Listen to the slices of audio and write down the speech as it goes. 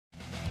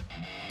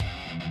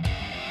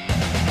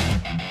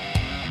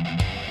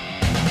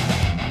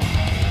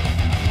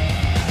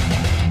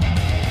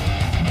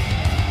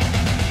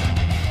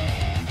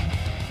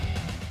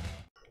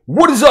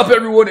What is up,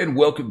 everyone, and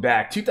welcome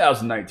back.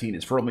 2019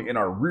 is firmly in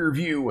our rear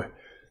view.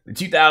 The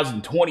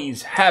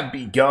 2020s have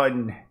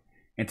begun,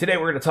 and today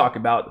we're going to talk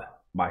about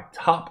my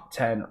top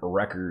 10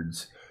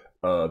 records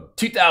of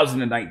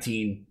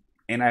 2019,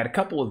 and I had a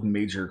couple of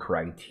major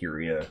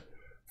criteria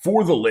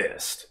for the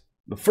list.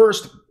 The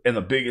first and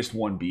the biggest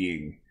one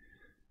being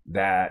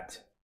that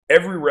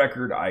every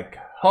record I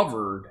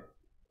covered,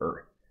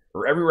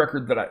 or every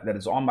record that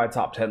is on my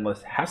top 10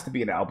 list has to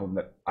be an album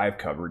that I've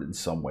covered in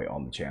some way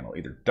on the channel.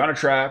 Either done a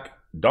track,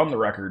 done the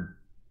record.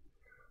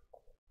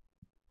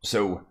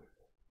 So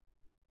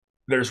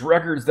there's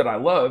records that I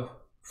love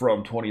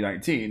from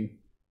 2019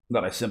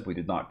 that I simply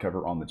did not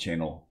cover on the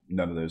channel.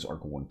 None of those are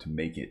going to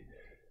make it.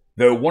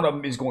 Though one of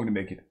them is going to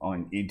make it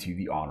on into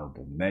the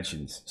honorable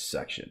mentions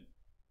section.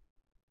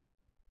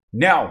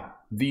 Now,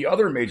 the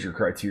other major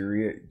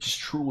criteria just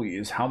truly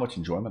is how much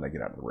enjoyment I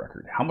get out of the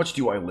record. How much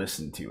do I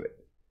listen to it?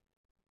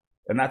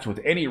 And that's with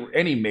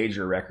any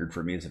major record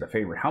for me. Is it a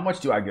favorite? How much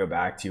do I go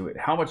back to it?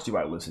 How much do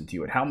I listen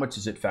to it? How much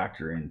does it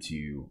factor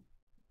into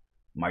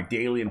my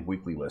daily and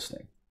weekly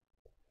listening?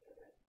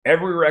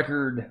 Every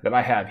record that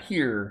I have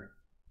here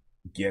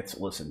gets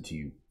listened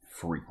to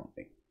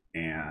frequently.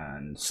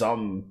 And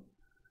some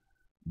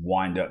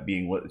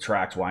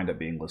tracks wind up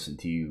being listened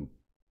to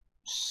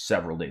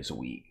several days a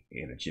week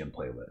in a gym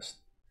playlist.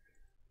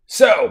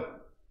 So,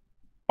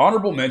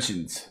 honorable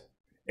mentions.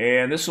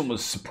 And this one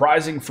was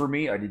surprising for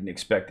me. I didn't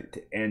expect it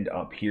to end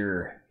up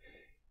here.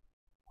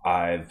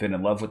 I've been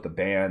in love with the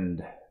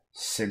band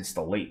since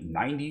the late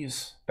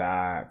 90s,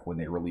 back when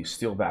they released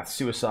Steel Bath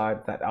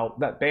Suicide.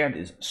 That band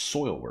is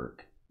Soilwork,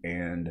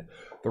 and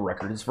the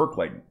record is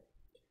Virklighten.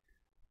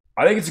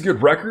 I think it's a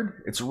good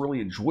record. It's a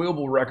really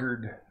enjoyable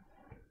record,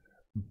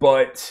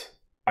 but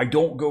I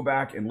don't go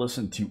back and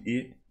listen to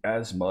it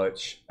as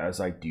much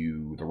as I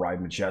do The Ride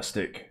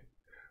Majestic,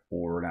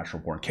 or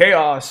Natural Born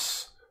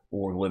Chaos,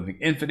 or Living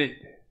Infinite,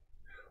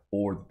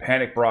 or the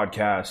Panic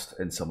Broadcast,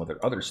 and some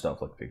other stuff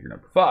like Figure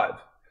Number 5.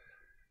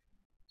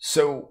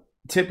 So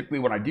typically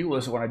when I do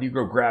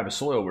go grab a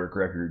Soilwork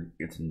record,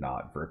 it's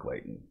not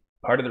Virklighten.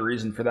 Part of the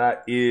reason for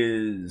that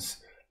is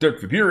Dirk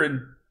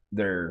Verbeuren,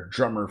 their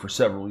drummer for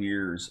several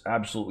years,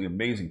 absolutely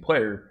amazing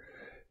player,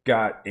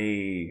 got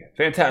a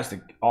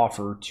fantastic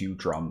offer to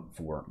drum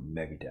for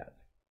Megadeth.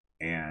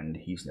 And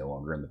he's no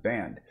longer in the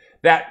band.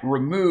 That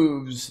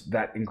removes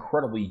that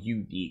incredibly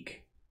unique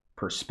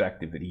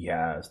perspective that he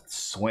has, the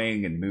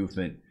swing and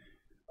movement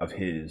of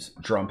his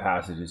drum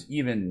passages,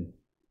 even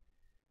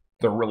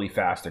the really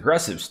fast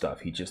aggressive stuff.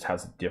 He just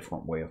has a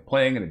different way of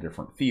playing and a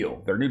different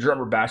feel. Their new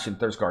drummer, Bastian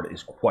Thursgaard,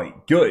 is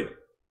quite good,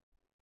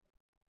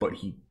 but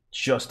he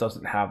just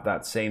doesn't have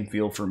that same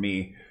feel for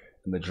me,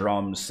 and the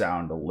drums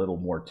sound a little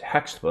more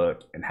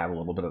textbook and have a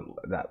little bit of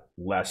that,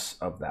 less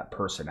of that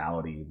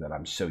personality that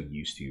I'm so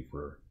used to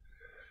for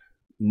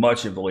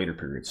much of the later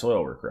period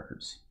Soilwork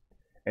records.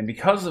 And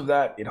because of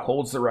that, it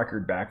holds the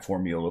record back for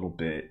me a little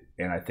bit.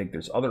 And I think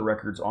there's other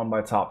records on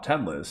my top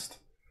 10 list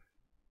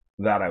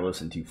that I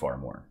listen to far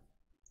more.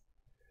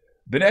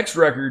 The next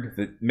record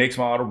that makes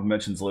my honorable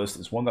mentions list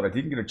is one that I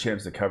didn't get a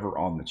chance to cover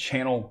on the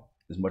channel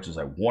as much as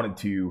I wanted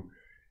to.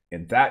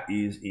 And that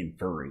is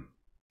Inferi.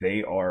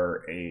 They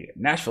are a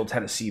Nashville,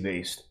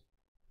 Tennessee-based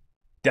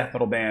death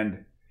metal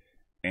band.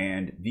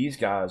 And these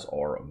guys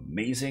are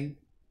amazing.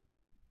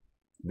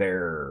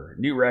 Their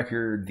new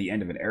record, The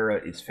End of an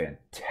Era, is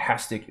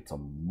fantastic. It's a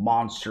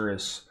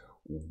monstrous,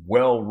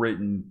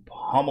 well-written,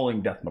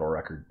 pummeling death metal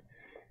record,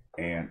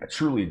 and I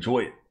truly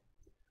enjoy it.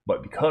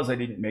 But because I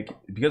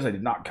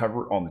did not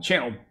cover it on the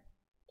channel,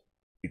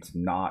 it's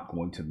not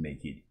going to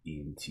make it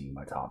into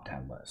my top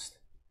 10 list.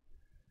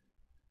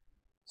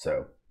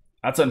 So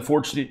that's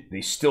unfortunate. They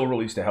still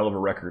released a hell of a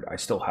record. I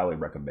still highly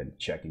recommend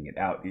checking it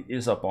out. It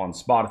is up on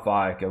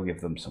Spotify. Go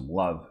give them some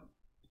love.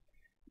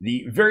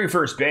 The very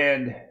first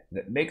band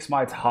that makes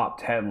my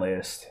top 10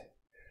 list,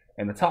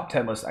 and the top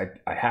 10 list,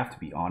 I have to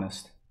be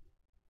honest,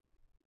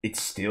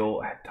 it's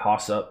still a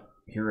toss-up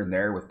here and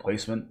there with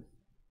placement.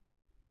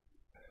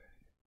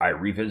 I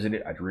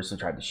revisited it. I recently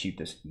tried to shoot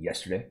this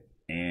yesterday,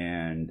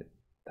 and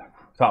the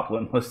top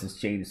 1 list has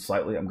changed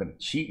slightly. I'm going to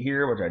cheat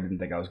here, which I didn't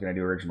think I was going to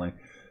do originally,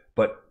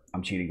 but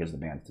I'm cheating because the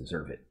bands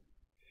deserve it.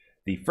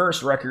 The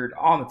first record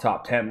on the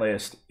top 10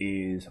 list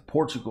is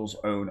Portugal's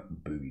own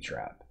Booby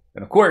Trap.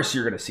 And of course,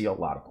 you're going to see a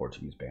lot of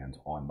Portuguese bands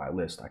on my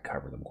list. I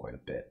cover them quite a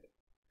bit.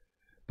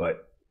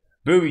 But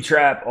Booby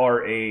Trap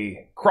are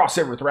a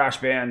crossover thrash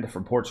band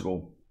from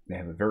Portugal. They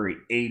have a very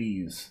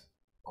 80s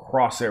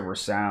crossover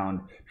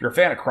sound. If you're a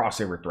fan of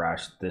crossover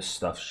thrash, this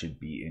stuff should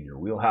be in your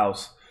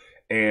wheelhouse.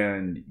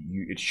 And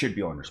it should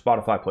be on your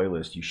Spotify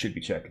playlist. You should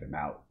be checking them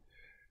out.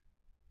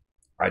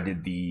 I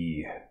did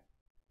a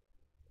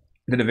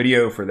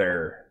video for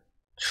their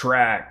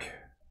track,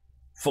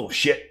 Full of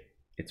Shit.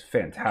 It's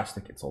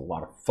fantastic. It's a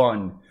lot of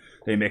fun.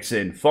 They mix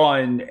in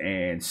fun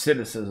and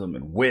cynicism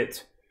and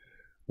wit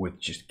with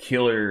just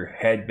killer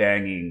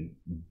headbanging,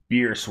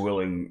 beer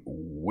swilling,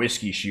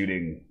 whiskey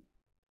shooting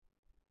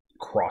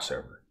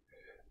crossover.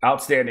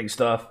 Outstanding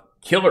stuff.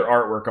 Killer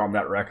artwork on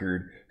that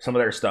record. Some of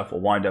their stuff will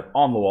wind up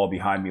on the wall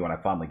behind me when I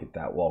finally get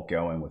that wall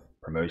going with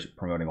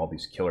promoting all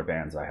these killer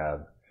bands I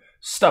have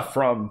stuff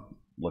from.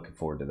 Looking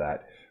forward to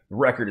that. The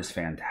record is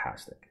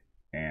fantastic,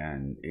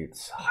 and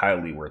it's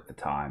highly worth the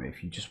time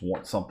if you just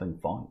want something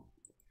fun.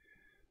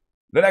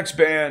 The next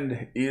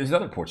band is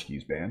another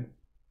Portuguese band.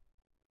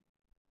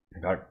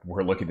 In fact,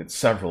 we're looking at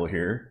several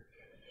here.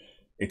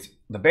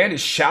 The band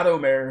is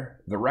Shadowmare.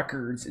 The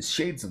records is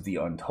Shades of the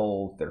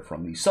Untold. They're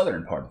from the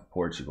southern part of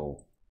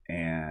Portugal.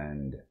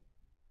 And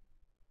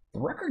the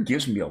record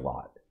gives me a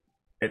lot.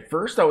 At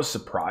first, I was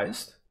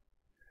surprised.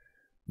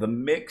 The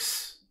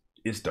mix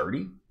is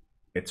dirty.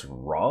 It's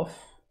rough.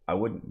 I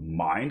wouldn't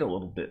mind a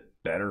little bit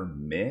better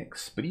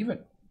mix. But even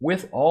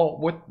with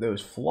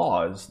those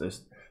flaws,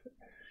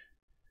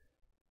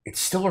 it's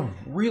still a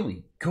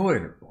really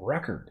good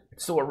record.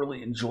 It's still a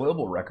really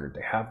enjoyable record.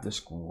 They have this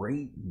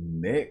great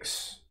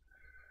mix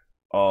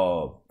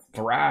of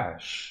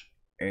thrash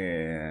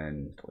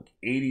and like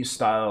 80s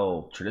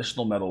style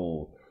traditional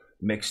metal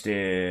mixed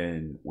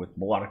in with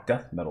melodic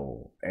death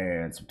metal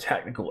and some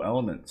technical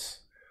elements.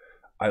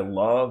 I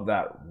love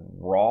that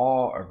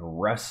raw,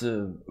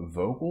 aggressive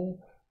vocal.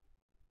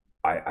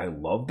 I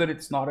love that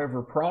it's not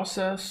over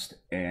processed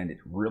and it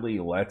really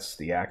lets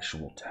the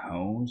actual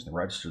tones, the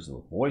registers of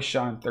the voice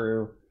shine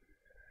through.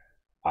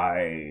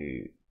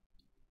 I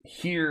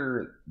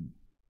hear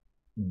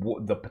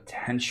the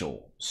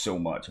potential so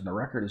much, and the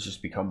record has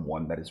just become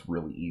one that is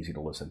really easy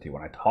to listen to.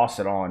 When I toss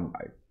it on,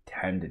 I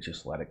tend to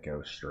just let it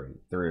go straight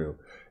through,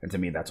 and to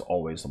me that's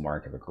always the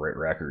mark of a great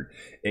record.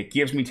 It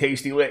gives me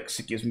tasty licks,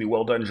 it gives me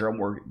well done drum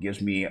work, it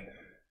gives me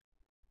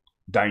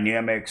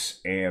dynamics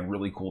and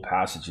really cool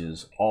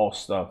passages, all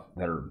stuff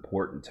that are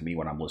important to me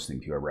when I'm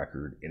listening to a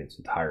record in its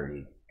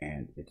entirety,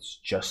 and it's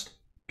just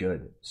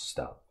good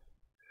stuff.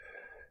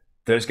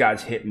 Those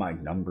guys hit my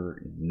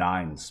number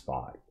 9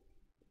 spot.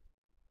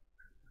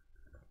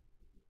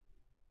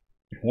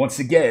 Once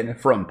again,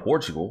 from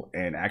Portugal,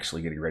 and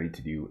actually getting ready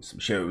to do some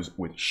shows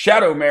with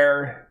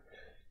Shadowmare,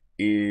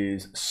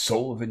 is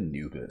Soul of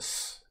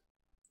Anubis.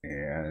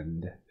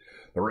 And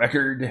the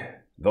record,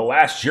 The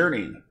Last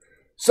Journey.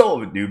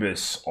 Soul of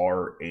Anubis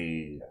are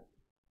a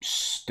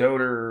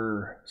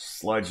stoner,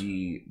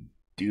 sludgy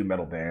doom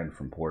metal band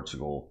from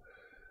Portugal.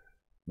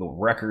 The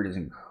record is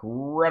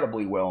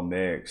incredibly well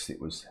mixed.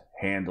 It was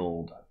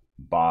handled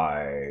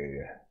by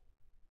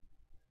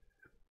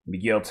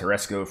Miguel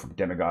Teresco from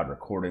Demigod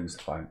Recordings,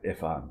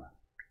 if I'm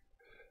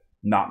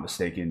not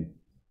mistaken.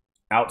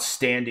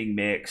 Outstanding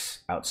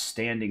mix,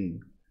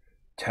 outstanding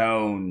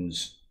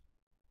tones,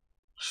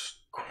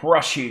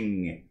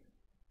 crushing,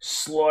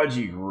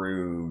 sludgy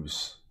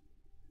grooves.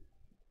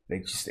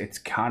 It's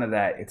kind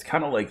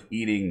of like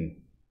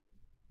eating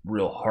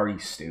real hearty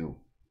stew.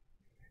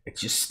 It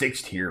just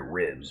sticks to your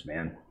ribs,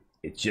 man.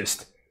 It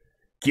just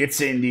gets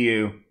into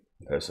you.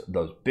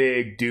 Those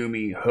big,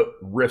 doomy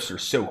riffs are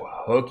so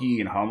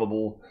hooky and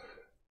hummable.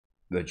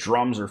 The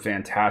drums are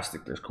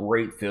fantastic. There's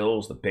great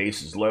fills. The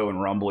bass is low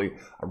and rumbly.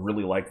 I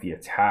really like the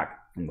attack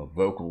from the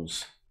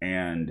vocals.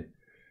 And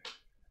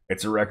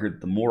it's a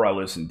record, the more I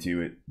listen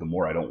to it, the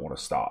more I don't want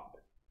to stop.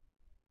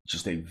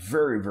 Just a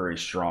very, very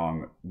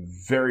strong,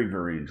 very,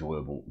 very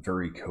enjoyable,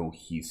 very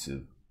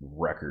cohesive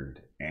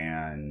record.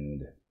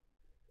 And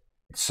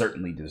it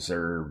certainly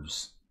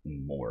deserves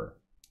more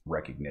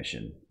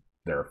recognition.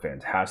 They're a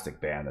fantastic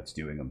band that's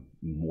doing a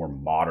more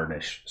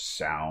modernish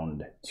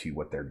sound to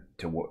what the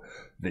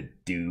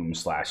doom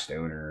 /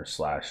 stoner /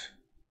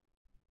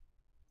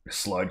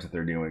 sludge that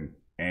they're doing,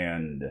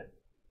 and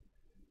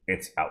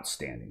it's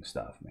outstanding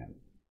stuff, man.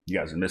 You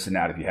guys are missing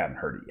out if you haven't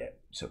heard it yet,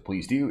 so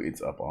please do.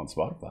 It's up on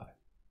Spotify.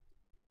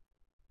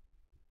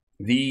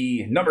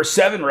 The number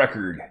 7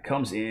 record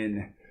comes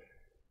in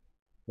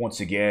once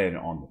again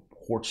on the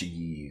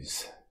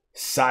Portuguese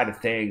side of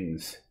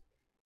things.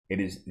 It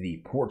is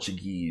the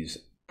Portuguese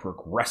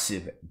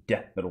progressive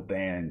death metal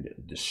band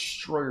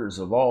Destroyers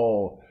of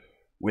All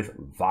with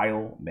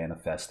Vile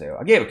Manifesto.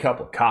 I gave a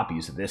couple of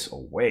copies of this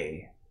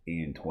away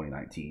in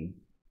 2019,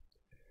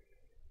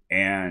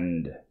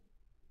 and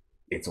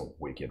it's a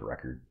wicked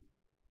record.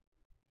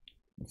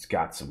 It's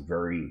got some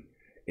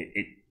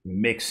it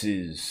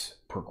mixes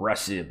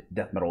progressive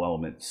death metal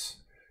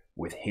elements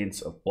with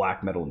hints of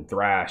black metal and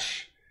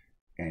thrash,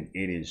 and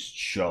it is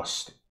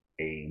just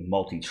a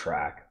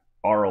multi-track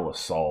aural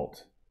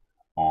assault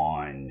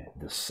on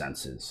the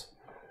senses.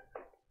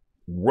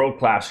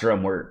 World-class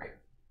drum work,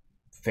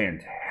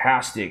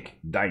 fantastic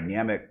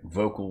dynamic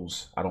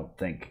vocals. I don't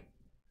think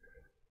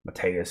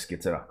Mateus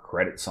gets enough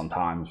credit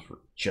sometimes for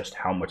just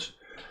how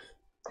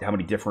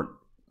many different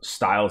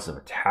styles of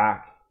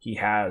attack he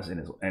has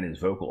in his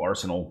vocal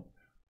arsenal.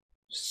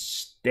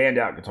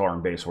 Standout guitar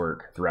and bass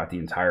work throughout the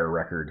entire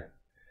record,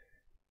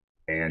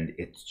 and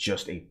it's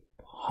just a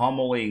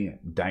pummeling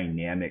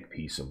dynamic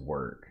piece of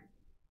work.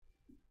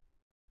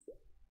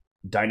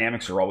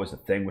 Dynamics are always the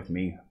thing with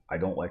me. I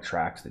don't like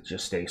tracks that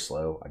just stay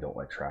slow. I don't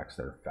like tracks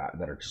that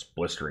are just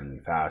blisteringly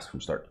fast from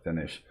start to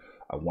finish.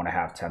 I want to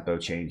have tempo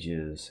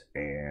changes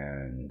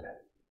and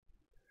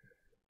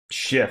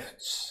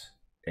shifts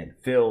and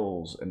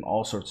fills and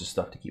all sorts of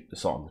stuff to keep the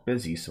songs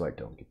busy so I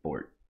don't get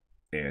bored.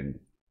 And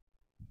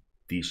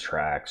these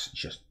tracks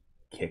just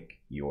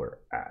kick your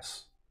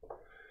ass.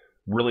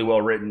 Really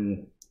well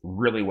written,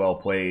 really well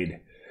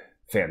played,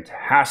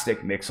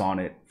 fantastic mix on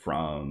it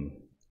from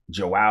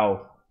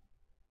Joao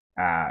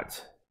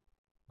at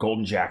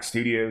Golden Jack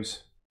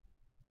Studios.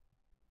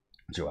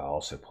 Joao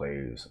also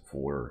plays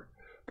for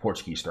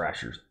Portuguese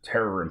Thrashers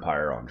Terror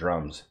Empire on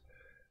drums.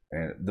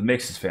 And the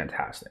mix is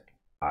fantastic.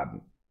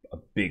 I'm a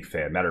big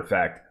fan. Matter of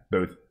fact,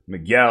 both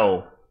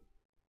Miguel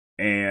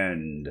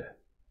and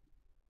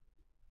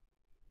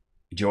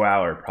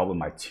Joao are probably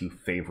my two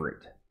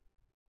favorite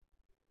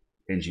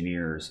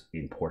engineers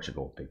in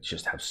Portugal. They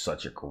just have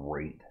such a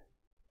great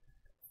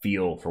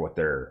feel for what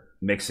they're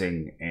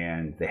mixing,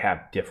 and they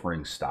have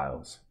differing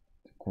styles.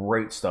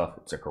 Great stuff.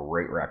 It's a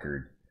great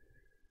record,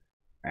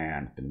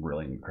 and been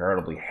really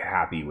incredibly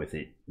happy with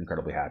it.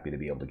 Incredibly happy to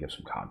be able to give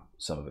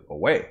some of it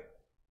away.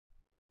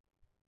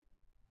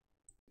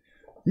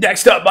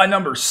 Next up, my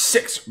number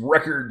 6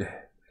 record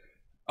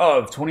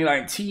of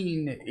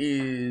 2019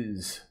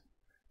 is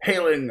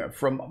hailing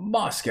from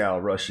Moscow,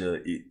 Russia.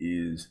 It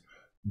is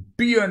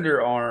Be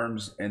Under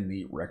Arms, and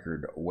the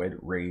record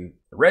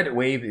Red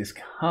Wave is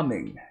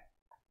Coming.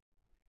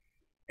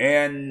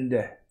 And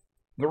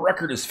the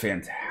record is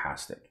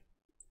fantastic.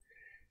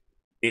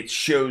 It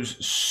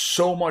shows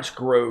so much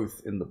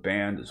growth in the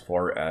band as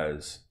far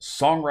as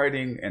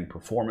songwriting and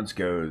performance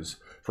goes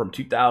from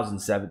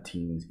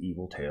 2017's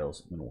Evil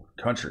Tales in the Northern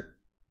Country.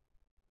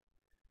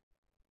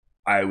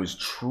 I was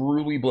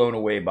truly blown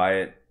away by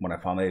it when I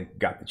finally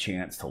got the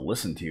chance to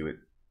listen to it.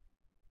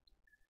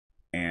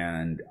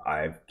 And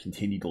I've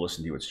continued to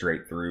listen to it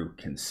straight through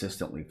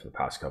consistently for the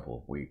past couple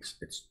of weeks.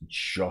 It's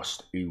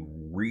just a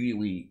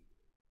really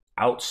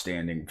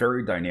outstanding,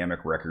 very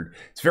dynamic record.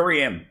 It's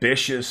very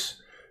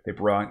ambitious. They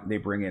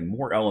bring in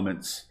more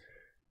elements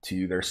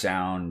to their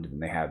sound than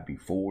they have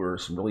before.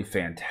 Some really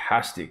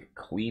fantastic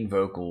clean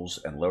vocals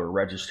and lower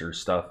register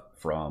stuff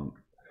from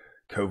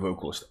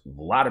co-vocalist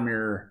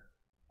Vladimir.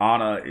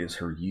 Anna is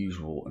her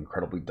usual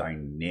incredibly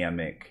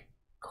dynamic,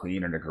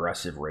 clean and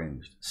aggressive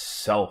ranged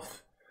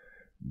self.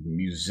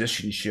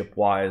 Musicianship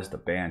wise, the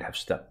band have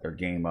stepped their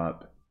game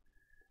up.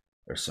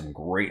 There's some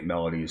great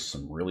melodies,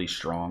 some really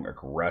strong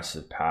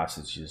aggressive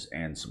passages,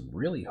 and some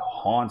really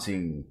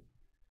haunting,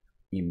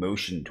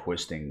 emotion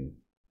twisting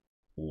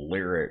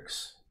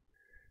lyrics.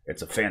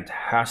 It's a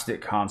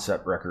fantastic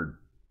concept record.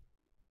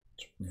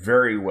 It's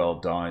very well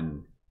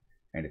done,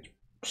 and it's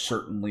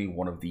certainly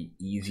one of the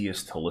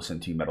easiest to listen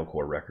to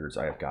metalcore records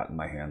I have gotten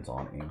my hands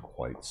on in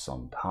quite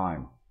some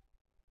time.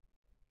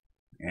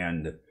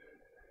 And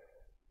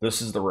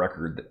this is the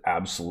record that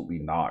absolutely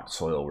knocked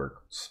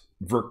Soilwork's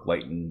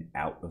Virklighten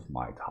out of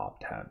my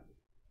top 10.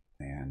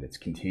 And it's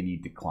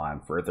continued to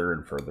climb further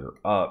and further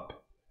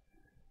up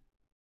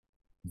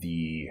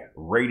the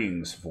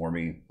ratings for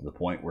me to the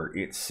point where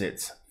it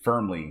sits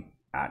firmly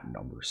at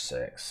number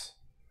 6.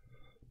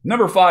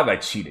 Number 5, I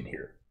cheated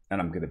here.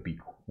 And I'm going to be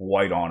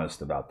quite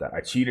honest about that.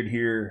 I cheated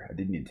here. I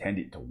didn't intend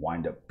it to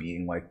wind up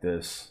being like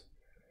this.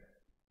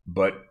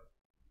 But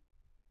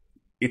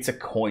it's a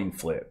coin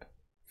flip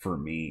for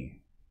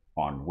me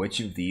on which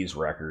of these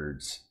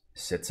records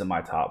sits in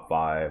my top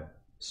 5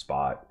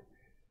 spot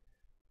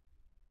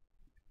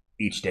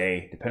each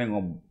day, depending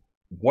on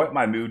what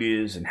my mood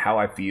is and how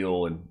I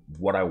feel and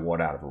what I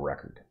want out of a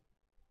record.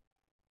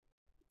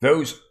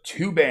 Those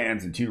 2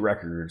 bands and 2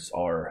 records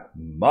are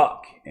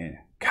Muck and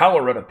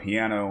Kowareta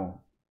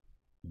Piano,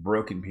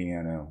 Broken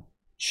Piano.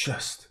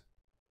 Just,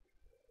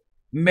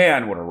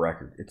 man, what a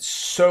record. It's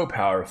so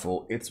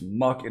powerful. It's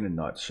Muck in a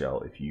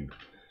nutshell. If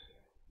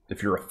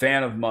you're a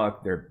fan of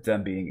Muck,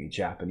 them being a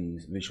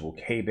Japanese visual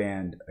K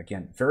band,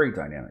 again, very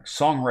dynamic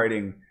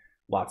songwriting,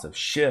 lots of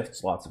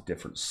shifts, lots of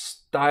different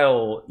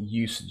style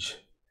usage.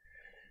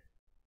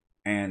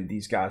 And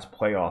these guys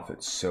play off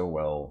it so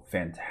well.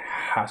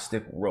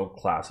 Fantastic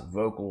world-class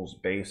vocals,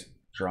 bass,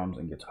 drums,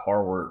 and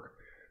guitar work.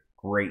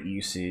 Great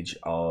usage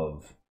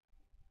of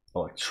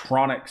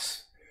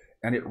electronics.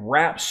 And it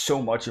wraps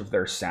so much of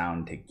their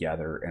sound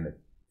together in a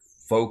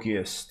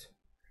focused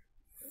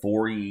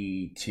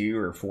 42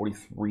 or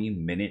 43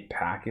 minute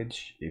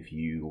package if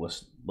you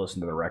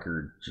listen to the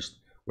record just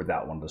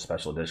without one of the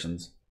special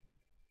editions.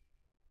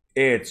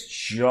 It's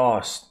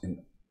just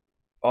an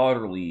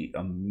utterly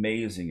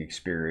amazing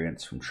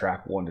experience from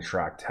track 1 to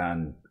track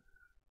 10.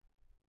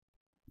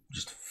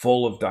 Just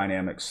full of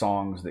dynamic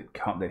songs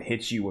that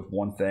hit you with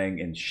one thing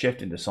and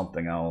shift into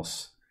something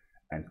else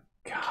and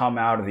come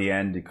out of the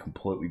end a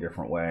completely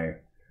different way.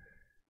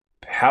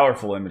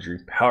 Powerful imagery,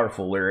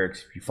 powerful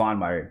lyrics. If you find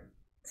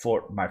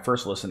my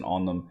first listen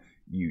on them,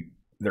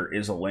 there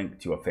is a link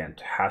to a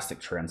fantastic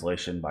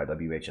translation by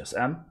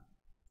WHSM,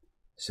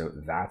 so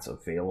that's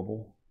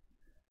available.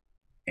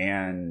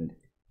 And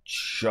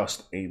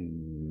just a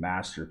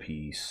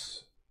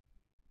masterpiece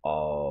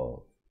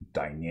of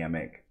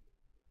dynamic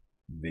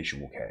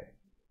visual K.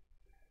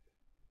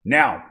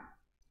 Now,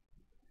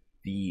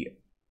 the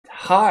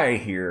tie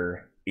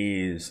here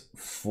is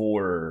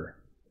for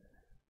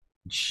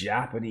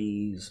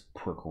Japanese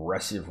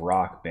progressive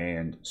rock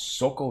band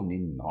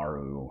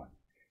Sokoninaru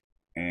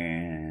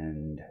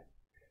and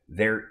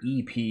their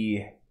EP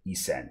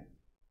Issen.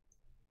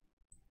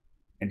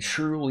 And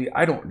truly,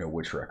 I don't know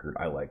which record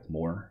I like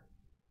more.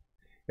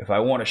 If I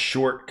want a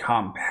short,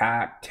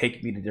 compact,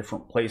 take me to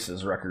different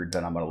places record,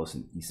 then I'm going to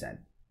listen to Issen.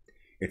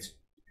 It's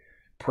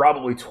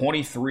probably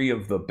 23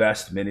 of the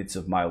best minutes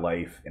of my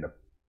life in a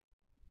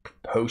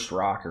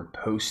post-rock or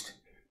post-punk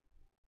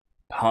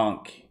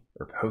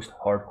or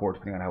post-hardcore,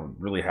 depending on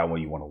how well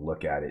you want to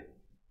look at it,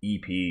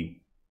 EP.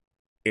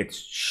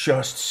 It's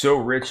just so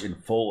rich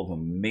and full of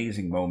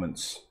amazing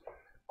moments,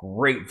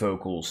 great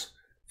vocals,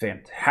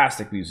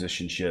 fantastic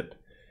musicianship.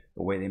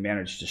 The way they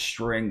managed to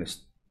string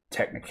this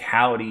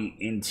technicality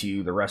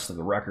into the rest of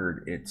the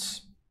record,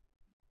 it's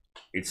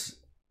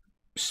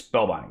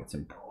spellbinding. It's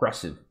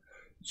impressive.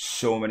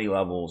 So many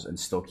levels, and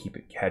still keep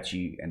it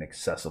catchy and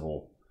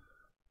accessible.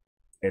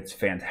 It's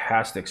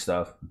fantastic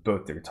stuff.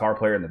 Both the guitar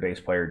player and the bass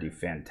player do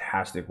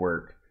fantastic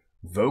work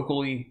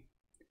vocally.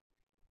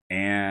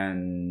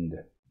 And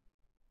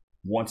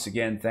once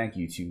again, thank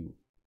you to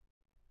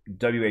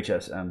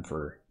WHSM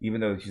for, even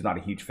though he's not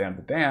a huge fan of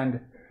the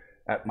band,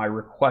 at my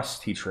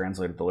request, he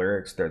translated the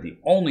lyrics. They're the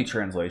only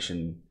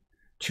translation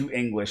to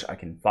English I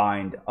can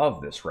find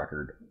of this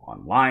record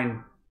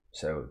online.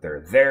 So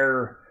they're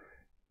there.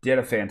 Did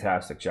a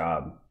fantastic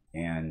job.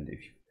 And if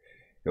you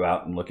go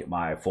out and look at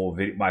my full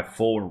video, my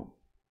full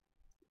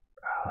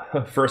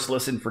first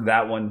listen for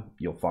that one,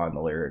 you'll find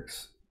the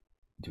lyrics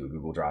to a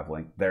Google Drive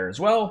link there as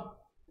well.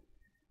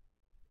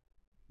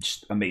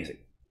 Just amazing.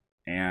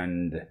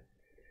 And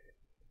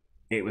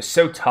it was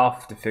so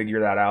tough to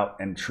figure that out,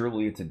 and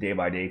truly it's a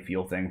day-by-day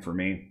feel thing for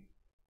me.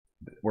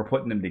 We're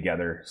putting them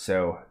together,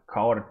 so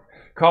call it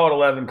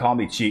 11, call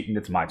me cheating.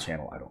 It's my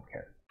channel. I don't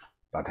care.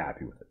 I'm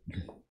happy with it.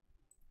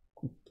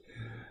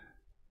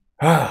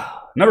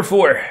 Number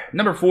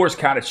four is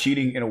kind of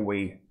cheating in a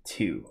way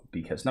too,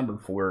 because number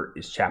 4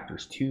 is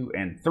chapters 2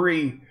 and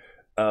 3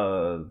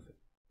 of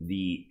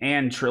the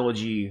Ann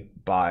trilogy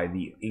by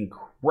the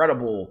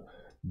incredible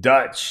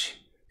Dutch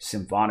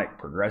symphonic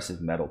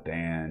progressive metal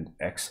band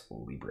Ex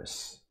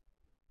Libris.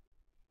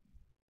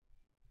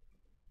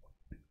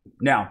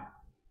 Now,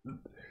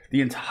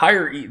 the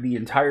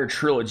entire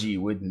trilogy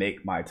would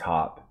make my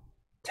top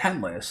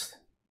 10 list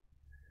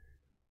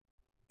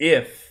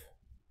if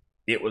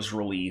it was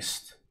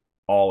released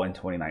all in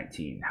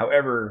 2019.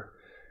 However,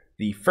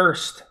 the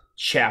first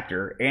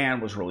chapter,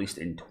 Ann, was released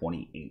in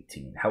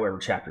 2018. However,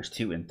 chapters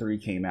 2 and 3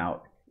 came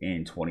out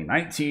in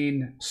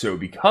 2019. So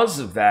because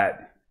of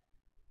that,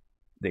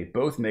 they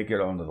both make it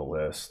onto the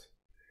list,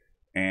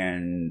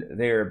 and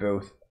they are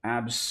both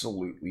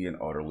absolutely and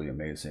utterly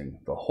amazing.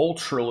 The whole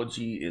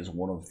trilogy is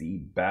one of the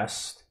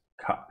best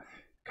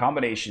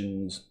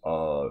combinations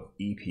of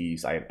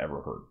EPs I have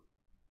ever heard.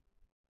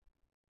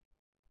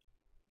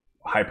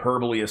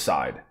 Hyperbole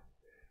aside,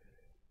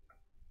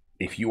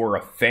 if you are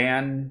a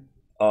fan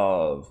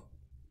of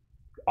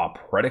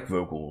operatic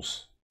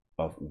vocals,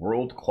 of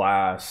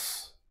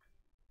world-class,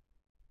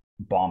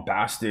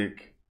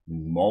 bombastic,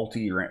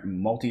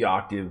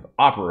 multi-octave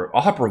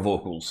opera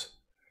vocals,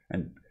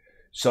 and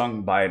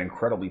sung by an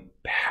incredibly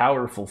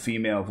powerful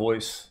female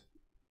voice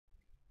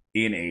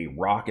in a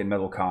rock and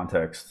metal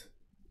context,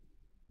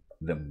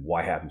 then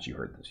why haven't you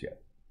heard this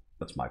yet?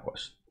 That's my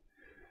question.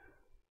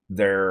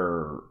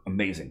 They're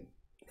amazing.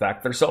 The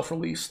fact they're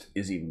self-released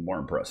is even more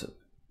impressive.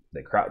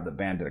 The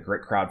band did a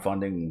great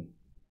crowdfunding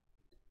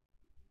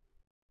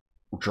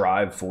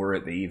drive for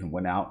it. They even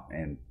went out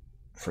and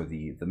for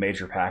the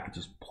major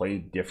packages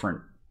played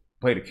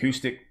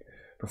acoustic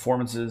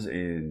performances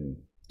in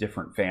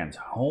different fans'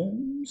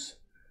 homes.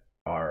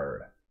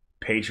 Our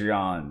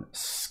Patreon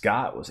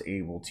Scott was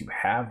able to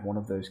have one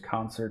of those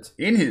concerts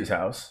in his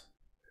house.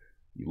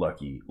 You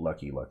lucky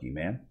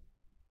man.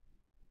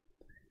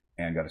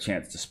 And got a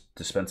chance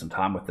to spend some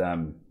time with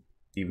them.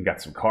 Even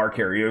got some car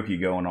karaoke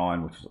going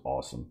on, which was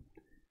awesome.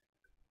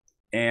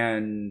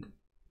 And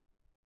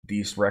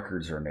these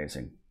records are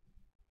amazing.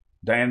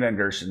 Diane Van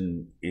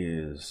Gersen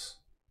is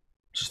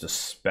just a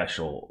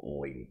special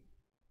lady.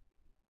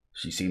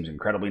 She seems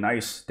incredibly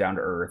nice, down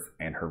to earth,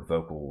 and her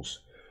vocals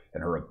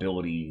and her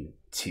ability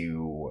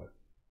to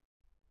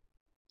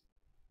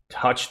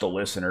touch the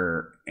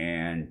listener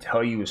and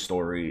tell you a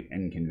story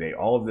and convey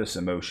all of this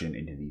emotion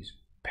into these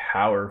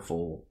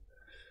powerful,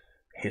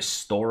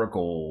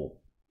 historical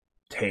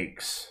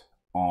takes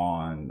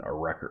on a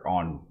record,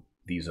 on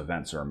these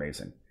events, are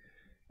amazing.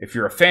 If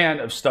you're a fan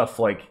of stuff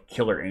like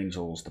Killer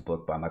Angels, the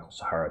book by Michael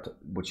Sahara,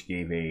 which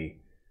gave a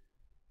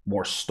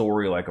more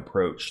story-like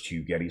approach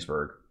to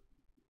Gettysburg,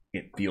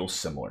 it feels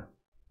similar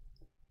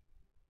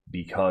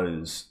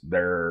because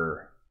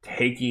they're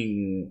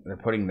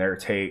putting their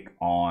take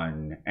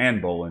on Anne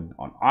Boleyn,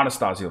 on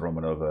Anastasia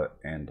Romanova,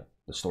 and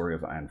the story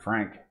of Anne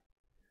Frank,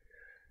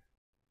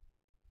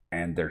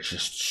 and they're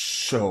just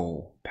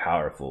so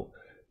powerful.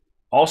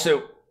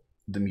 Also,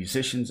 the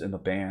musicians in the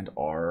band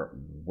are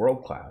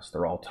world-class.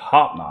 They're all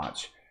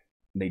top-notch.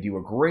 They do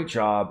a great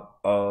job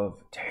of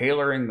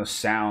tailoring the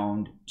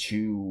sound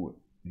to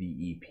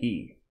the EP.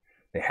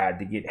 They had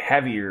to get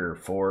heavier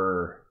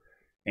for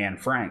Anne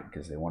Frank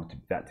because they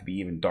wanted that to be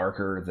even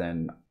darker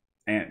than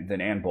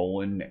Anne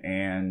Boleyn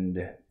and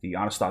the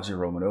Anastasia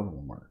Romanova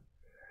one were.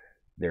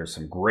 There's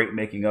some great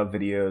making of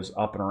videos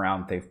up and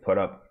around they've put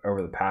up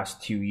over the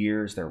past 2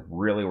 years. They're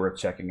really worth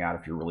checking out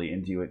if you're really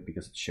into it,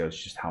 because it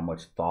shows just how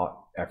much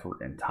thought, effort,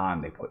 and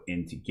time they put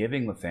into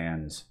giving the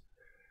fans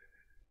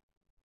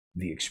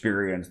the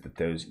experience that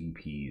those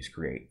EPs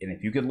create. And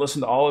if you could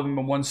listen to all of them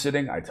in one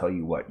sitting, I tell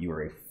you what, you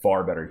are a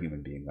far better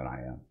human being than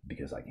I am,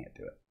 because I can't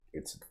do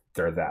it.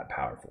 They're that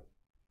powerful.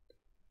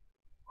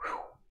 Whew.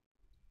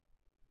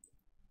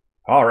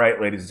 All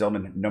right, ladies and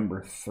gentlemen,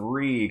 number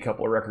 3, a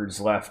couple of records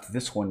left.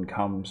 This one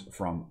comes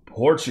from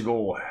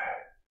Portugal.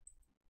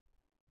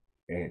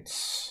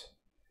 It's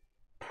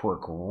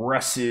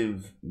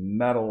progressive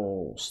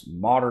metal,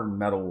 modern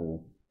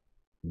metal,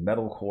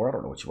 metalcore. I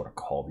don't know what you want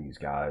to call these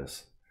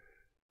guys.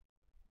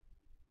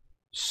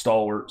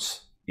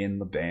 Stalwarts in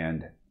the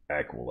band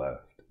Equaleft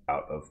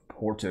out of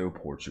Porto,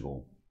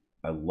 Portugal.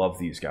 I love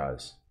these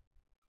guys.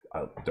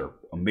 They're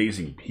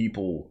amazing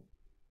people.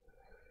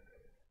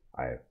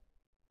 I've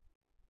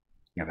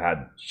had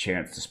a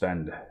chance to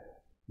spend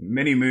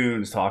many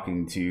moons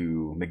talking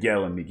to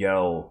Miguel and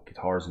Miguel,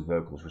 guitars and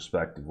vocals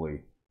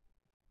respectively.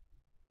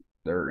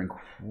 They're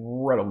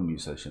incredible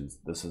musicians.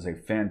 This is a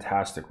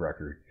fantastic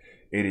record.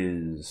 It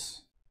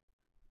is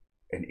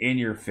an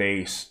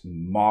in-your-face,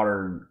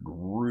 modern,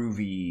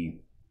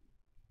 groovy,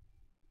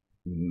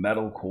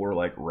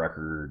 metalcore-like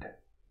record.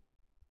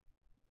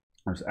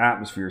 There's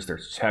atmospheres,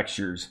 there's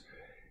textures,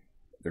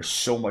 there's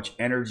so much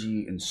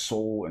energy and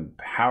soul and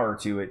power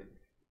to it,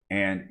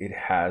 and it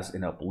has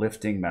an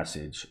uplifting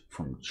message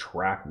from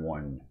track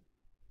 1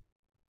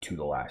 to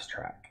the last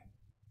track.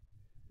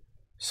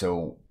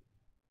 So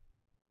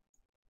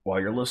while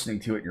you're listening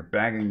to it, you're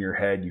banging your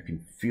head, you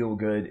can feel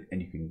good,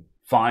 and you can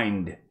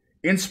find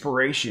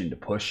inspiration to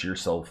push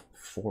yourself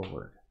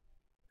forward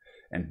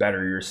and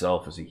better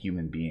yourself as a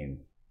human being.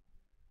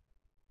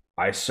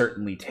 I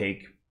certainly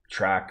take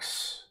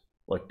tracks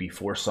like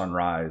Before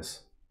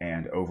Sunrise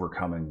and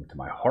Overcoming to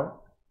my heart,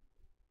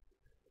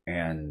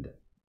 and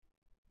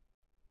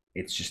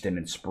it's just an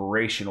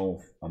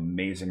inspirational,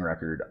 amazing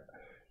record.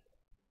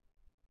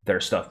 Their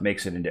stuff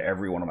makes it into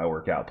every one of my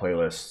workout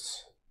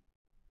playlists.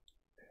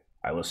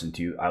 I listen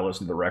to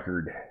the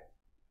record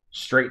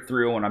straight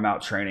through when I'm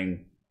out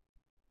training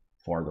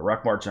for the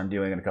ruck march I'm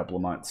doing in a couple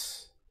of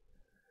months.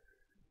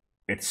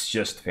 It's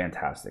just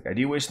fantastic. I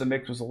do wish the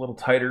mix was a little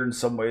tighter in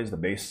some ways. The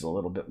bass is a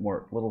little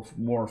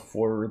more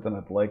forward than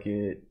I'd like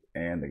it,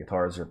 and the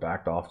guitars are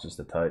backed off just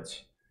a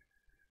touch.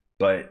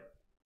 But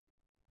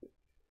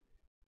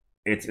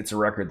it's a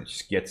record that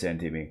just gets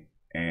into me,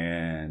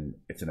 and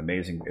it's an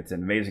amazing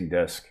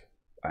disc,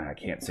 and I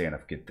can't say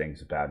enough good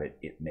things about it.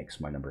 It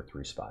makes my number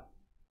 3 spot.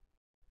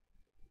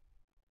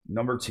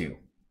 Number 2,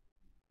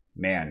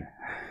 man.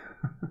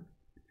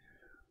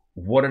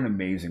 What an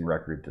amazing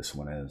record this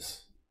one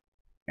is.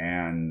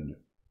 And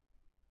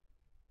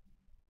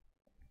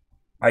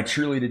I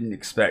truly didn't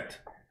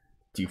expect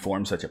to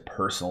form such a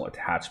personal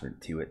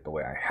attachment to it the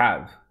way I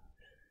have.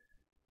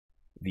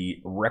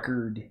 The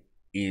record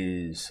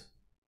is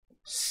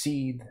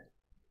Seethe.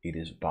 It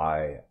is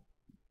by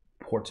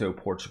Porto,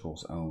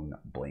 Portugal's own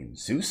Blame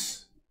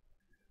Zeus.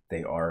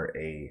 They are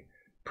a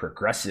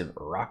progressive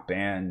rock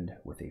band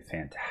with a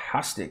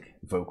fantastic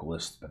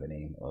vocalist by the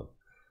name of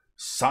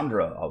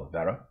Sandra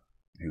Oliveira,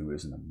 who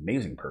is an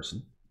amazing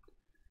person.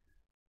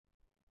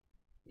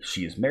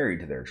 She is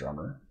married to their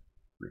drummer,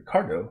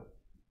 Ricardo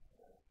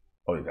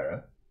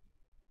Oliveira,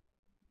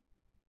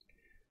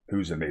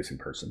 who's an amazing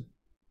person.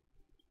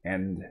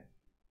 And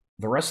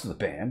the rest of the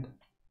band,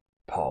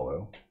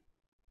 Paulo,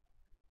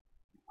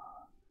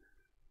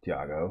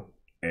 Tiago,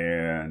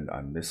 and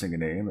I'm missing a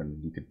name,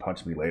 and you could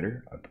punch me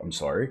later. I'm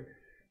sorry.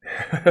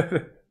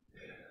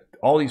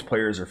 All these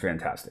players are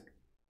fantastic.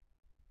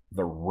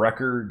 The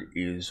record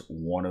is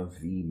one of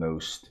the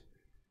most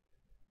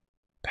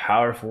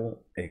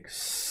powerful,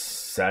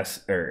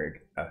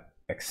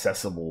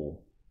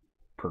 accessible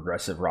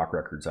progressive rock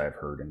records I've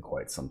heard in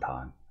quite some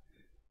time.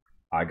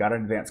 I got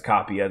an advanced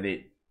copy of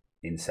it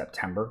in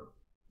September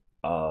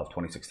of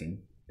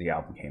 2016. The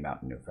album came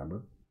out in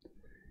November.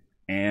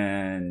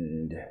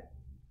 And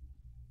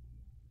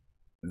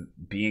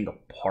being a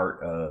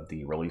part of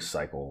the release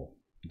cycle,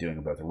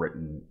 doing both a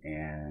written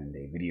and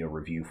a video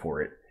review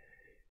for it,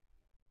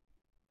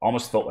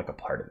 almost felt like a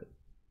part of it.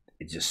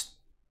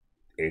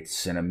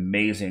 It's an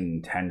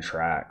amazing 10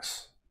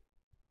 tracks.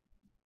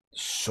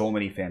 So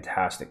many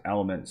fantastic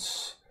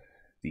elements.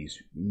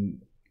 It's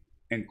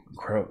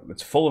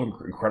full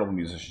of incredible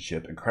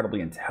musicianship,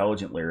 incredibly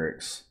intelligent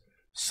lyrics.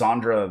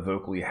 Sandra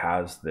vocally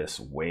has this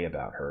way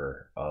about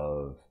her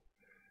of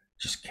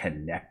just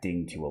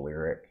connecting to a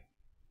lyric,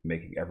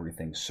 making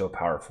everything so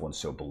powerful and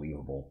so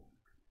believable.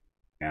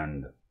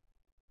 And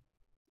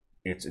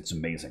it's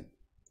amazing.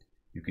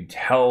 You can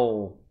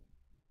tell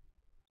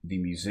the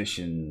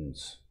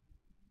musicians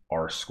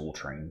are school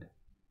trained.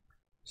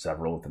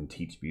 Several of them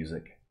teach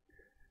music.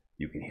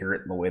 You can hear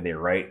it in the way they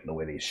write, the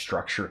way they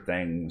structure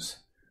things,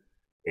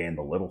 and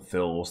the little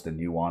fills, the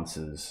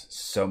nuances.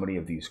 So many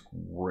of these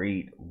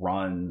great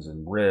runs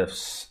and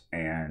riffs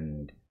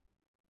and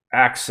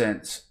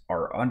accents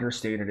are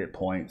understated at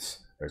points.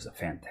 There's a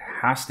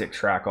fantastic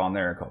track on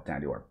there called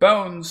Down to Our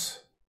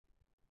Bones,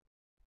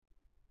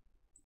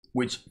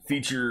 which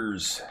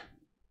features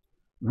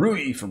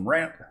Rui from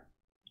Ramp,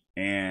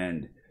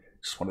 and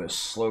just one of those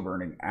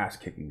slow-burning,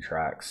 ass-kicking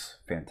tracks.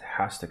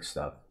 Fantastic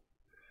stuff.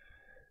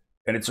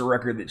 And it's a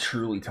record that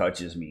truly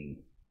touches me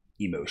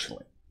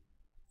emotionally.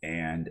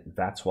 And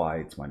that's why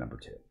it's my number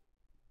 2.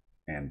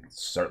 And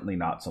certainly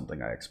not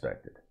something I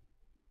expected.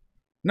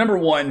 Number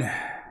one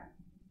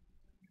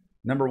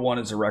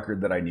is a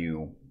record that I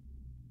knew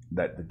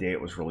that the day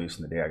it was released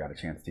and the day I got a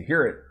chance to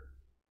hear it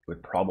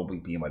would probably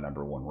be my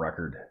number 1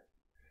 record.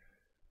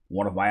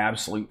 One of my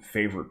absolute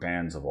favorite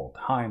bands of all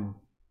time.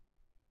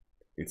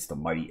 It's the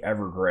mighty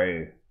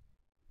Evergrey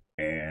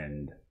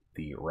and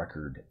the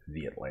record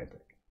The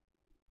Atlantic.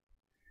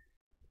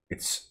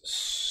 It's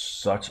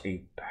such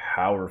a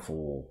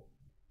powerful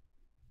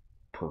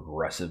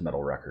progressive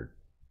metal record.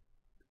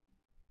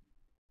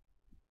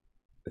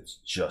 It's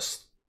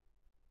just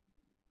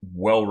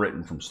well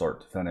written from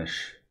start to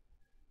finish.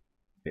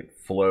 It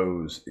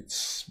flows.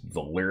 It's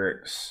the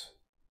lyrics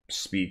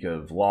speak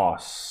of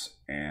loss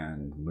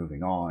and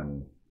moving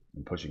on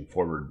and pushing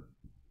forward.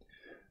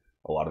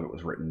 A lot of it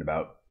was written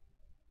about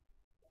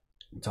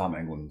Tom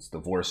England's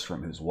divorce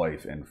from his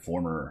wife and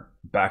former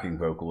backing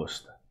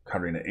vocalist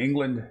Kowareta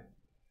England,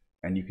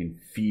 and you can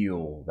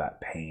feel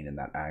that pain and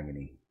that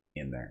agony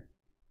in there.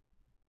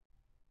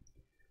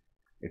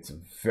 It's a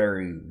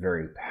very,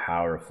 very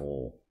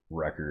powerful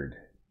record,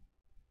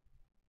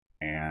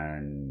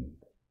 and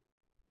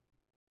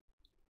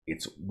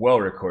it's well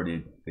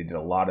recorded. They did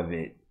a lot of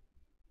it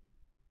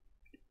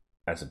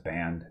as a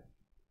band.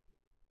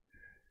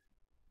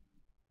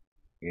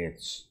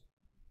 It's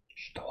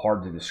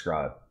hard to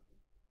describe.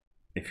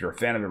 If you're a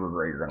fan of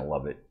Evergrey, you're going to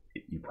love it.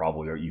 You've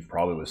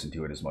probably listened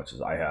to it as much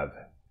as I have.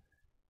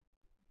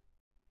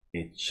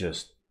 It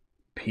just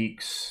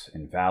peaks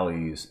and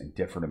valleys and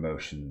different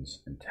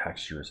emotions and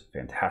textures.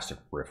 Fantastic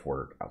riff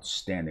work,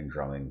 outstanding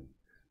drumming.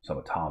 Some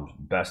of Tom's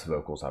best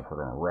vocals I've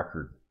heard on a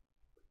record.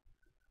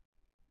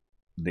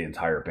 The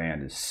entire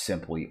band is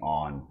simply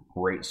on.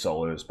 Great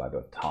solos by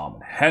both Tom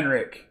and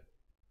Henrik.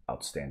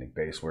 Outstanding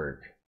bass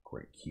work,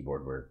 great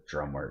keyboard work,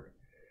 drum work.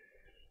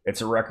 It's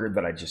a record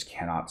that I just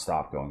cannot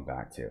stop going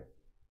back to.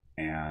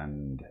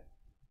 And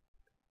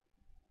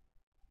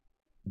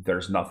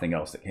there's nothing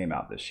else that came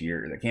out this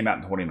year, that came out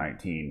in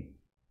 2019,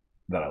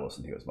 that I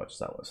listened to as much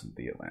as I listened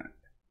to The Atlantic.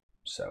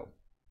 So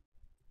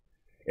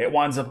it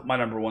winds up at my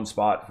number 1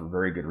 spot for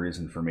very good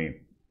reason for me.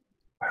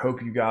 I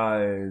hope you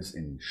guys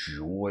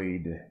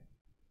enjoyed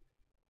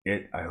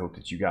it. I hope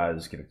that you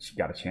guys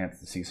got a chance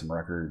to see some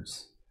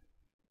records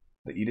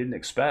that you didn't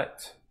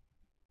expect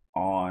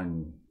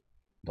on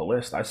the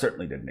list. I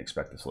certainly didn't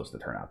expect this list to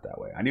turn out that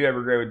way. I knew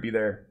Evergrey would be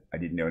there. I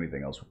didn't know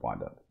anything else would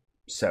wind up.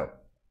 So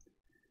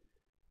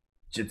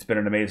it's been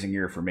an amazing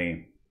year for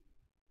me.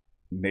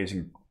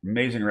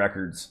 Amazing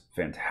records,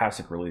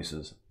 fantastic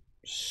releases.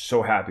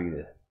 So happy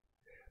to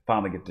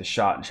finally get this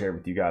shot and share it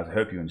with you guys. I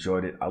hope you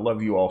enjoyed it. I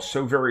love you all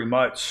so very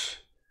much.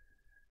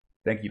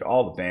 Thank you to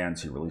all the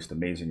bands who released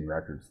amazing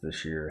records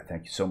this year.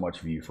 Thank you so much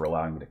for you for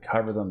allowing me to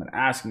cover them and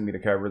asking me to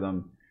cover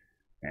them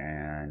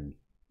and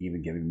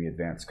even giving me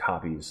advanced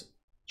copies.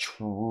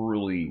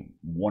 Truly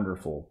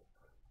wonderful.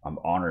 I'm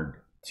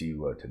honored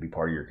to be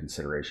part of your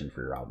consideration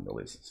for your album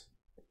releases.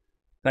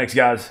 Thanks,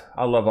 guys.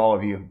 I love all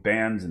of you,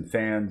 bands and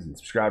fans and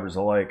subscribers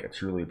alike. I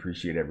truly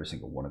appreciate every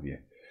single one of you.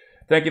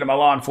 Thank you to my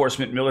law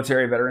enforcement,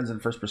 military, veterans,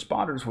 and first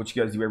responders, what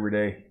you guys do every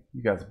day.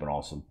 You guys have been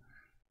awesome.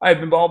 I have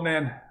been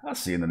Baldman. I'll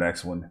see you in the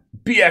next one.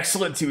 Be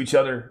excellent to each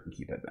other and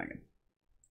keep headbanging.